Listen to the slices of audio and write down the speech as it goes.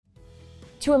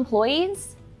To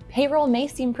employees, payroll may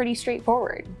seem pretty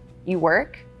straightforward. You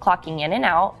work, clocking in and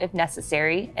out if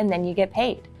necessary, and then you get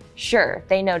paid. Sure,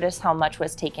 they notice how much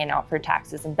was taken out for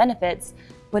taxes and benefits,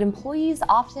 but employees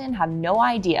often have no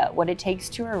idea what it takes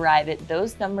to arrive at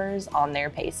those numbers on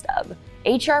their pay stub.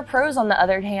 HR pros, on the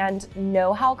other hand,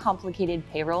 know how complicated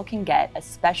payroll can get,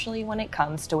 especially when it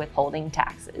comes to withholding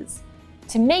taxes.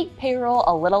 To make payroll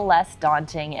a little less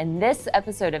daunting, in this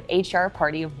episode of HR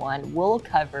Party of One, we'll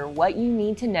cover what you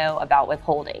need to know about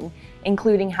withholding,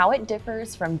 including how it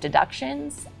differs from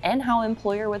deductions and how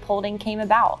employer withholding came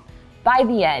about. By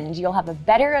the end, you'll have a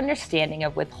better understanding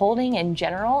of withholding in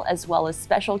general, as well as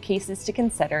special cases to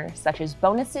consider, such as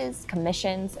bonuses,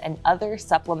 commissions, and other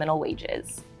supplemental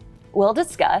wages. We'll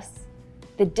discuss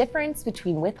the difference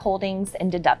between withholdings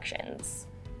and deductions,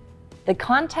 the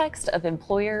context of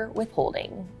employer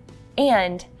withholding,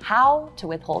 and how to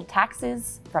withhold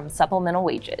taxes from supplemental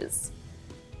wages.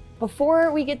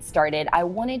 Before we get started, I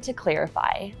wanted to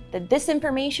clarify that this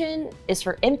information is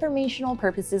for informational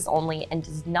purposes only and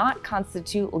does not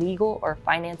constitute legal or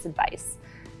finance advice.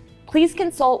 Please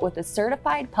consult with a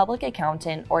certified public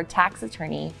accountant or tax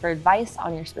attorney for advice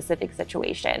on your specific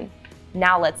situation.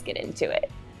 Now let's get into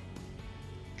it.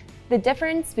 The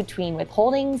difference between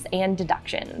withholdings and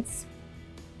deductions.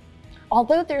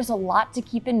 Although there's a lot to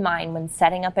keep in mind when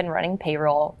setting up and running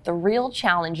payroll, the real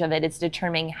challenge of it is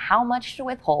determining how much to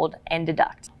withhold and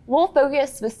deduct. We'll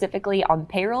focus specifically on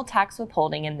payroll tax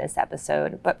withholding in this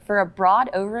episode, but for a broad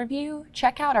overview,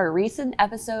 check out our recent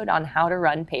episode on how to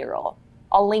run payroll.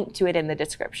 I'll link to it in the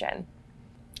description.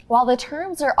 While the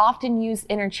terms are often used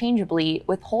interchangeably,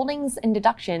 withholdings and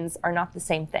deductions are not the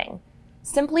same thing.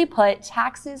 Simply put,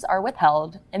 taxes are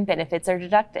withheld and benefits are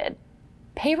deducted.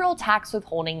 Payroll tax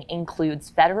withholding includes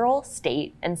federal,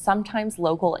 state, and sometimes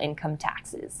local income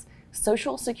taxes,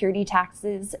 Social Security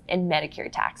taxes, and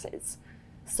Medicare taxes.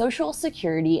 Social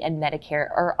Security and Medicare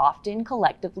are often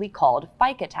collectively called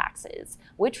FICA taxes,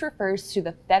 which refers to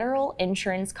the Federal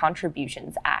Insurance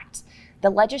Contributions Act, the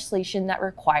legislation that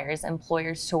requires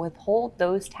employers to withhold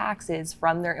those taxes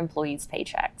from their employees'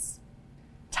 paychecks.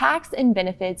 Tax and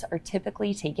benefits are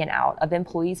typically taken out of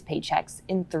employees' paychecks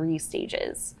in 3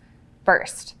 stages.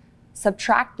 First,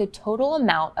 subtract the total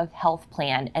amount of health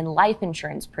plan and life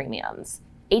insurance premiums,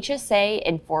 HSA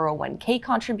and 401k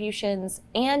contributions,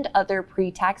 and other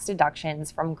pre-tax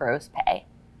deductions from gross pay.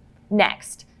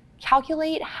 Next,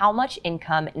 calculate how much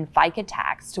income and FICA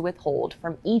tax to withhold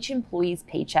from each employee's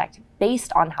paycheck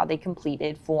based on how they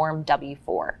completed Form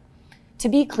W-4. To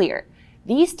be clear,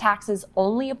 these taxes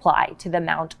only apply to the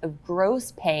amount of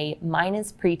gross pay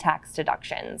minus pre-tax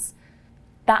deductions.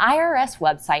 The IRS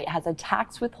website has a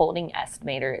tax withholding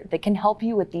estimator that can help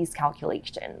you with these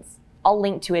calculations. I'll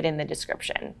link to it in the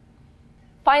description.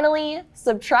 Finally,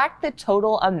 subtract the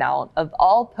total amount of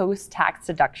all post-tax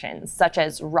deductions, such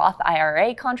as Roth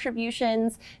IRA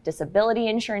contributions, disability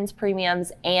insurance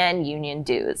premiums, and union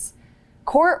dues.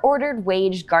 Court-ordered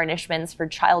wage garnishments for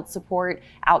child support,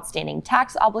 outstanding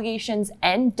tax obligations,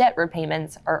 and debt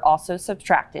repayments are also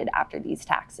subtracted after these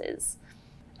taxes.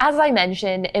 As I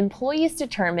mentioned, employees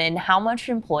determine how much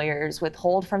employers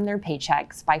withhold from their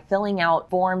paychecks by filling out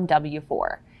Form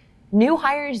W-4. New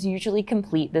hires usually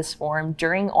complete this form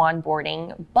during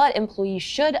onboarding, but employees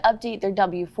should update their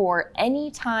W-4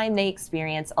 anytime they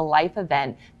experience a life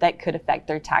event that could affect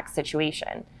their tax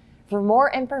situation. For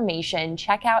more information,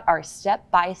 check out our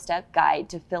step-by-step guide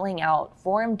to filling out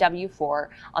Form W-4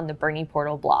 on the Bernie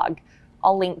Portal blog.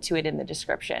 I'll link to it in the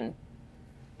description.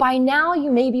 By now,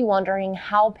 you may be wondering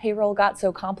how payroll got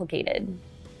so complicated.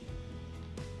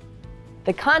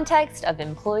 The context of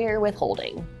employer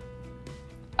withholding.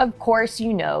 Of course,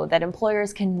 you know that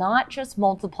employers cannot just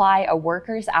multiply a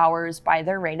worker's hours by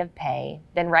their rate of pay,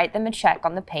 then write them a check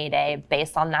on the payday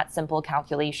based on that simple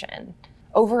calculation.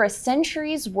 Over a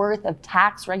century's worth of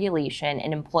tax regulation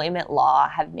and employment law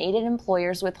have made an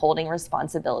employer's withholding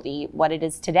responsibility what it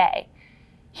is today.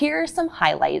 Here are some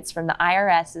highlights from the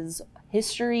IRS's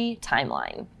history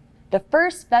timeline. The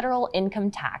first federal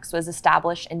income tax was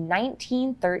established in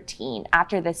 1913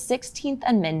 after the 16th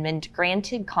Amendment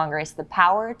granted Congress the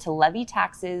power to levy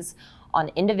taxes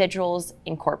on individuals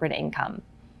and corporate income.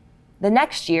 The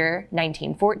next year,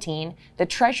 1914, the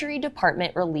Treasury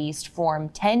Department released Form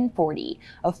 1040,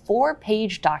 a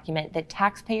 4-page document that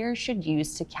taxpayers should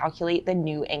use to calculate the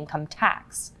new income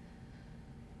tax.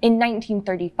 In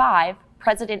 1935,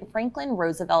 President Franklin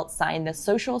Roosevelt signed the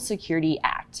Social Security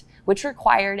Act, which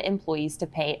required employees to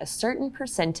pay a certain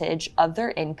percentage of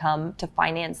their income to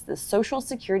finance the Social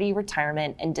Security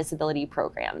retirement and disability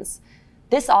programs.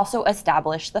 This also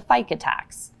established the FICA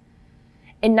tax.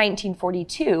 In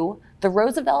 1942, The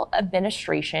Roosevelt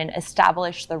administration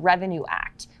established the Revenue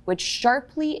Act, which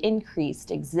sharply increased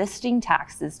existing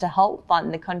taxes to help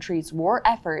fund the country's war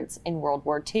efforts in World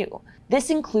War II.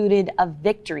 This included a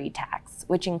victory tax,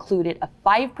 which included a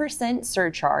 5%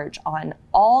 surcharge on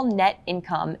all net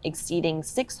income exceeding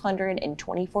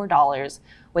 $624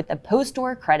 with a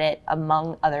post-war credit,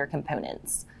 among other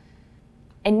components.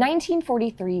 In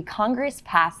 1943, Congress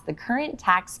passed the Current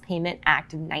Tax Payment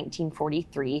Act of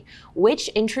 1943, which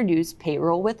introduced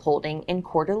payroll withholding and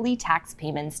quarterly tax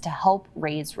payments to help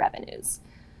raise revenues.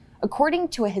 According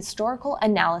to a historical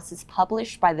analysis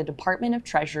published by the Department of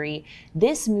Treasury,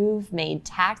 this move made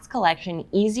tax collection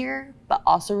easier, but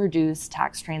also reduced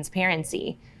tax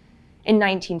transparency. In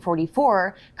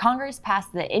 1944, Congress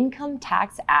passed the Income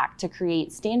Tax Act to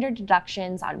create standard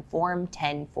deductions on Form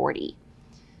 1040.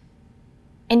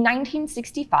 In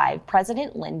 1965,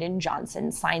 President Lyndon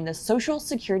Johnson signed the Social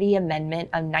Security Amendment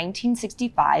of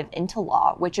 1965 into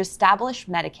law, which established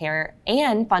Medicare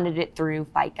and funded it through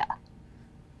FICA.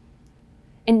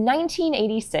 In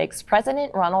 1986,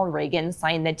 President Ronald Reagan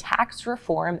signed the Tax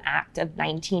Reform Act of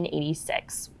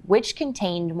 1986, which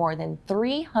contained more than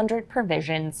 300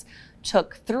 provisions,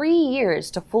 took 3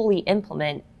 years to fully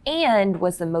implement, and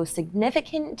was the most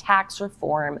significant tax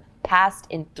reform passed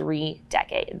in 3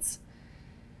 decades.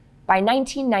 By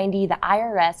 1990, the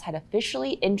IRS had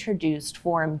officially introduced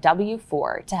Form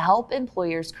W-4 to help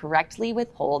employers correctly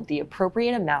withhold the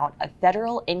appropriate amount of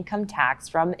federal income tax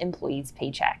from employees'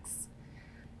 paychecks.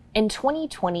 In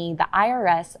 2020, the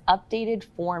IRS updated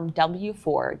Form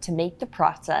W-4 to make the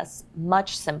process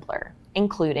much simpler,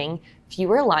 including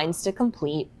fewer lines to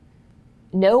complete,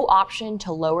 no option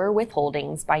to lower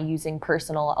withholdings by using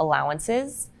personal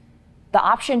allowances, the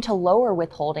option to lower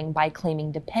withholding by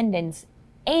claiming dependents,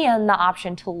 and the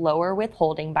option to lower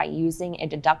withholding by using a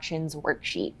deductions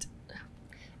worksheet.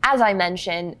 As I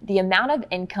mentioned, the amount of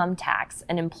income tax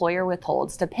an employer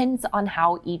withholds depends on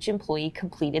how each employee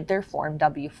completed their Form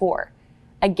W-4.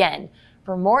 Again,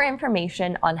 for more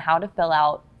information on how to fill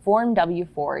out Form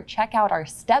W-4, check out our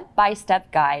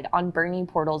step-by-step guide on Bernie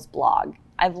Portal's blog.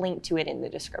 I've linked to it in the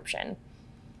description.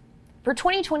 For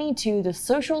 2022, the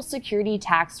Social Security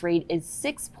tax rate is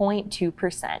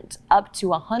 6.2%, up to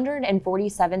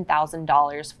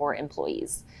 $147,000 for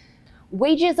employees.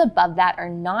 Wages above that are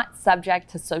not subject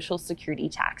to Social Security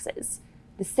taxes.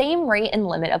 The same rate and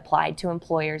limit applied to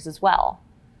employers as well.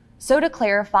 So to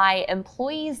clarify,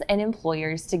 employees and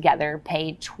employers together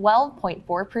pay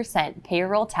 12.4%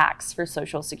 payroll tax for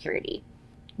Social Security.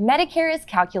 Medicare is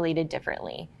calculated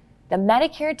differently. The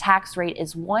Medicare tax rate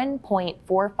is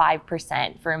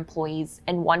 1.45% for employees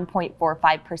and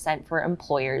 1.45% for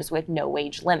employers with no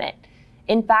wage limit.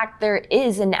 In fact, there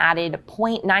is an added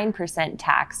 0.9%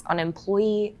 tax on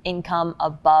employee income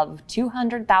above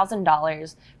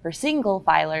 $200,000 for single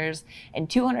filers and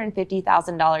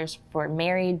 $250,000 for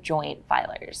married joint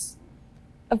filers.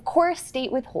 Of course,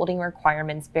 state withholding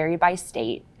requirements vary by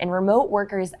state, and remote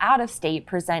workers out of state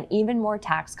present even more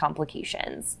tax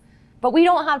complications. But we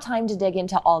don't have time to dig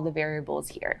into all the variables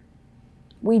here.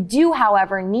 We do,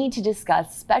 however, need to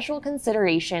discuss special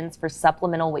considerations for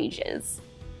supplemental wages.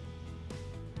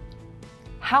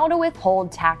 How to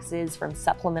withhold taxes from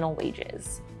supplemental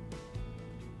wages.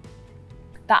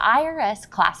 The IRS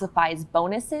classifies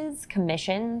bonuses,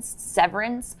 commissions,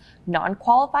 severance,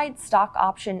 non-qualified stock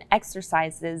option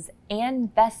exercises,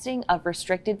 and vesting of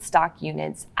restricted stock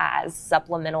units as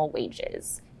supplemental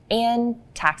wages, and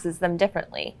taxes them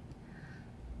differently.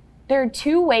 There are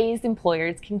 2 ways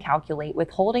employers can calculate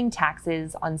withholding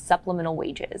taxes on supplemental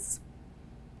wages.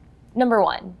 Number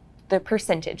 1, the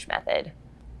percentage method.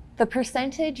 The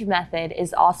percentage method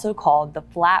is also called the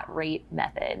flat rate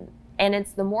method, and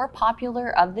it's the more popular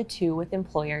of the 2 with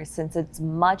employers since it's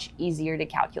much easier to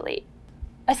calculate.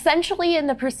 Essentially, in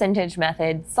the percentage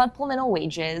method, supplemental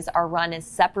wages are run as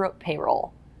separate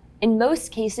payroll. In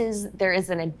most cases, there is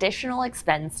an additional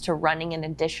expense to running an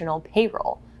additional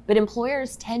payroll, but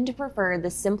employers tend to prefer the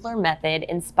simpler method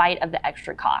in spite of the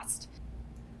extra cost.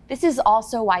 This is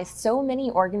also why so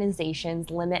many organizations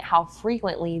limit how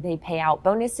frequently they pay out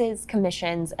bonuses,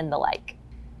 commissions, and the like.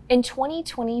 In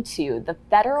 2022, the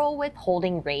federal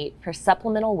withholding rate for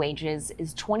supplemental wages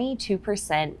is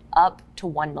 22% up to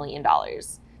 $1 million.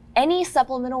 Any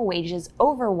supplemental wages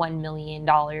over $1 million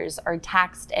are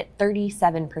taxed at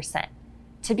 37%.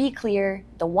 To be clear,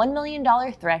 the $1 million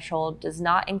threshold does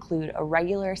not include a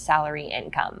regular salary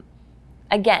income.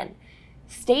 Again,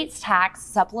 states tax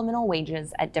supplemental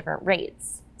wages at different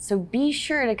rates, so be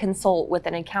sure to consult with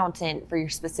an accountant for your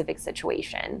specific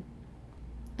situation.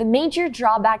 The major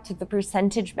drawback to the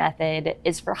percentage method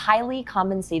is for highly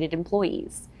compensated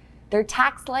employees. Their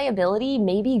tax liability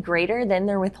may be greater than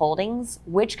their withholdings,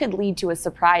 which could lead to a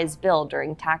surprise bill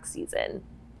during tax season.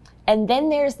 And then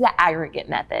there's the aggregate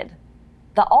method.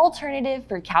 The alternative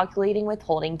for calculating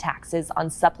withholding taxes on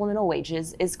supplemental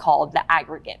wages is called the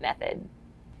aggregate method.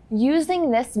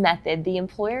 Using this method, the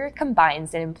employer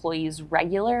combines an employee's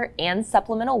regular and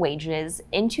supplemental wages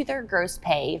into their gross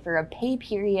pay for a pay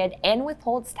period and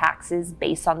withholds taxes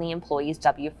based on the employee's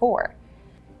W-4.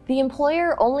 The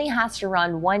employer only has to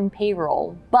run one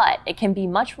payroll, but it can be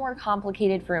much more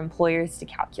complicated for employers to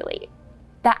calculate.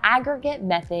 The aggregate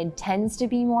method tends to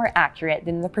be more accurate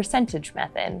than the percentage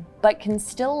method, but can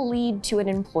still lead to an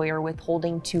employer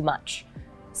withholding too much.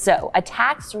 So a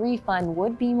tax refund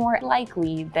would be more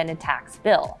likely than a tax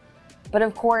bill. But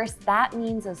of course, that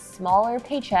means a smaller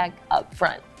paycheck up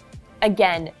front.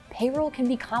 Again, payroll can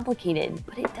be complicated,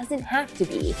 but it doesn't have to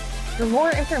be. For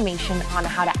more information on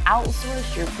how to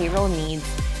outsource your payroll needs,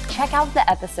 check out the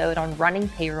episode on running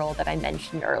payroll that I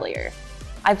mentioned earlier.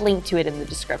 I've linked to it in the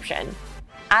description.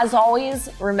 As always,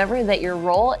 remember that your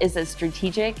role is as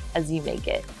strategic as you make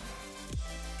it.